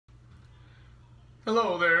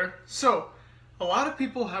Hello there. So, a lot of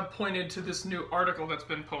people have pointed to this new article that's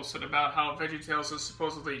been posted about how Veggietales has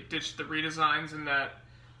supposedly ditched the redesigns and that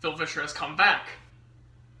Phil Vischer has come back.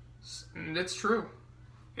 And it's true.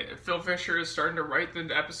 If Phil Vischer is starting to write the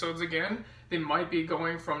episodes again, they might be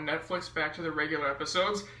going from Netflix back to the regular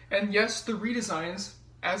episodes. And yes, the redesigns,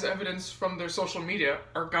 as evidenced from their social media,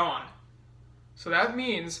 are gone. So that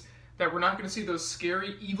means that we're not going to see those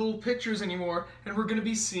scary, evil pictures anymore, and we're going to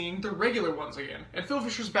be seeing the regular ones again. And Phil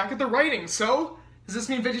Vischer's back at the writing, so does this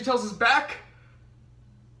mean Veggietales is back?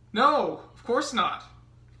 No, of course not.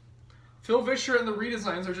 Phil Vischer and the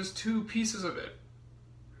redesigns are just two pieces of it.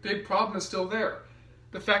 Big problem is still there.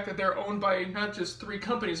 The fact that they're owned by not just three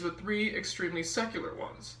companies, but three extremely secular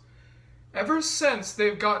ones. Ever since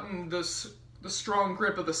they've gotten the strong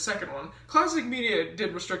grip of the second one, classic media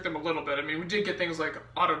did restrict them a little bit. I mean, we did get things like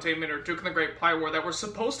Autotainment or Duke and the Great Pie War that were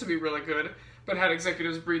supposed to be really good, but had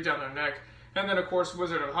executives breathe down their neck. And then, of course,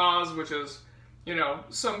 Wizard of Oz, which is, you know,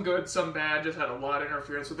 some good, some bad, just had a lot of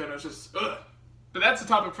interference with it. It was just, ugh. But that's a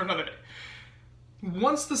topic for another day.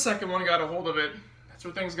 Once the second one got a hold of it, that's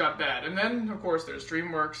where things got bad. And then, of course, there's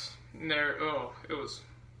DreamWorks, and of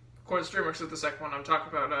course, DreamWorks is the second one. I'm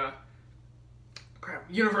talking about,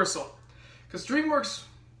 Universal. Because DreamWorks,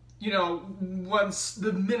 you know, once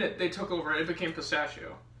the minute they took over, it became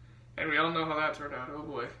Pistachio. And we all know how that turned out, oh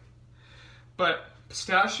boy. But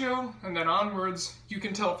Pistachio, and then onwards, you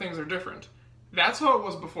can tell things are different. That's how it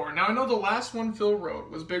was before. Now, I know the last one Phil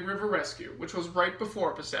wrote was Big River Rescue, which was right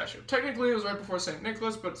before Pistachio. Technically, it was right before St.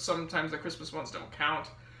 Nicholas, but sometimes the Christmas ones don't count.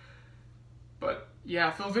 But,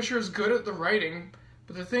 yeah, Phil Vischer is good at the writing,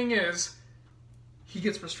 but the thing is, he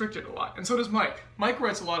gets restricted a lot, and so does Mike. Mike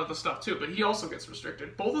writes a lot of the stuff too, but he also gets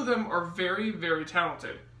restricted. Both of them are very, very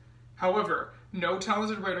talented. However, no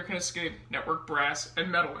talented writer can escape network brass and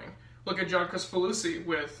meddling. Look at John Kricfalusi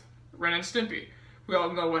with Ren and Stimpy. We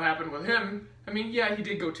all know what happened with him. I mean, yeah, he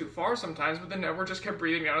did go too far sometimes, but the network just kept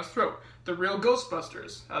breathing down his throat. The real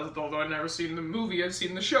Ghostbusters, although I've never seen the movie, I've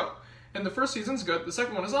seen the show. And the first season's good, the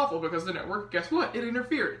second one is awful because the network, guess what? It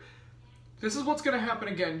interfered. This is what's going to happen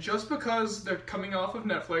again, just because they're coming off of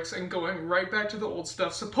Netflix and going right back to the old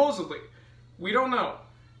stuff, supposedly. We don't know.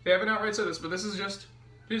 They haven't outright said this, but this is just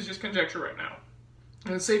conjecture right now.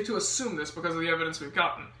 And it's safe to assume this because of the evidence we've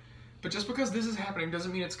gotten. But just because this is happening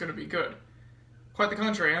doesn't mean it's going to be good. Quite the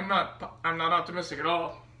contrary, I'm not optimistic at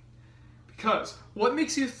all. Because what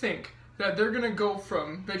makes you think that they're going to go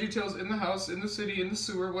from Veggietales in the house, in the city, in the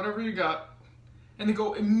sewer, whatever you got, and then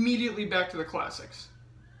go immediately back to the classics?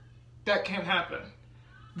 That can't happen.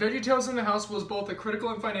 Veggietales in the House was both a critical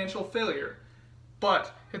and financial failure.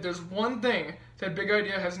 But if there's one thing that Big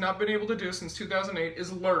Idea has not been able to do since 2008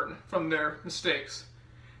 is learn from their mistakes.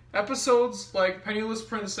 Episodes like Penniless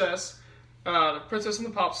Princess, The Princess and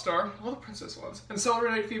the Pop Star, all the princess ones, and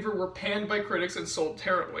Saturday Night Fever were panned by critics and sold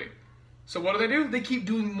terribly. So what do? They keep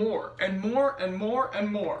doing more, and more, and more,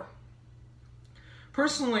 and more.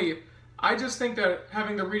 Personally, I just think that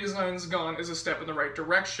having the redesigns gone is a step in the right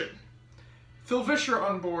direction. Phil Vischer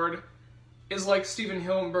on board is like Steven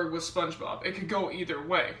Hillenburg with SpongeBob. It could go either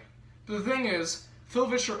way. But the thing is, Phil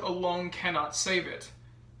Vischer alone cannot save it.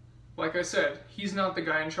 Like I said, he's not the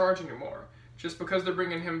guy in charge anymore. Just because they're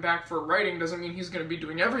bringing him back for writing doesn't mean he's going to be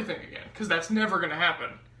doing everything again, because that's never going to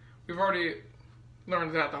happen. We've already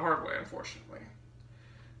learned that the hard way, unfortunately.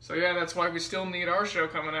 So yeah, that's why we still need our show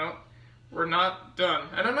coming out. We're not done.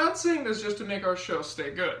 And I'm not saying this just to make our show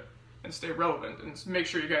stay good and stay relevant and make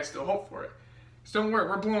sure you guys still hope for it. So don't worry,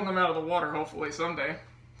 we're blowing them out of the water hopefully someday.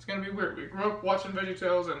 It's going to be weird. We grew up watching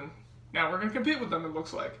Veggietales and now we're going to compete with them, it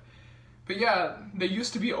looks like. But yeah, they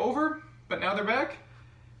used to be over, but now they're back.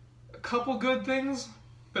 A couple good things,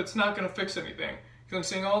 but it's not going to fix anything. Because I'm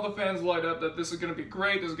seeing all the fans light up that this is going to be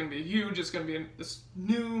great, this is going to be huge, it's going to be this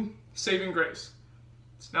new saving grace.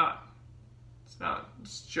 It's not. It's not.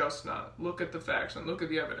 It's just not. Look at the facts and look at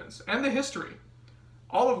the evidence and the history,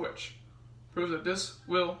 all of which proves that this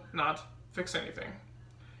will not fix anything.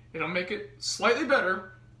 It'll make it slightly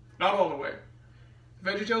better, not all the way. The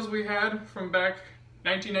Veggietales we had from back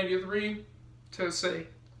 1993 to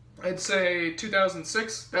I'd say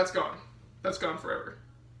 2006, that's gone. That's gone forever.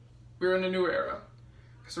 We're in a new era.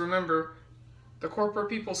 Because remember, the corporate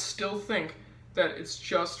people still think that it's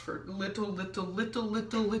just for little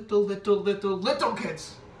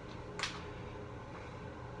kids.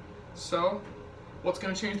 So, what's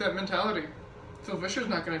going to change that mentality? Phil Vischer's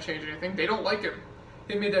not going to change anything. They don't like him.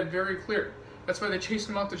 They made that very clear. That's why they chased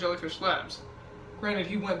him out to Jellyfish Labs. Granted,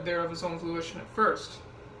 he went there of his own volition at first.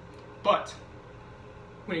 But,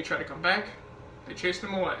 when he tried to come back, they chased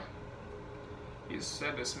him away. He's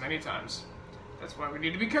said this many times. That's why we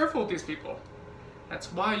need to be careful with these people. That's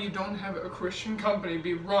why you don't have a Christian company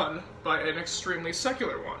be run by an extremely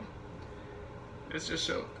secular one. It just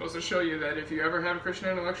goes to show you that if you ever have Christian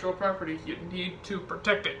intellectual property, you need to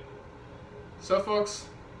protect it. So folks,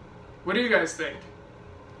 what do you guys think?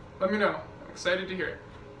 Let me know. I'm excited to hear it.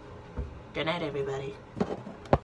 Good night, everybody.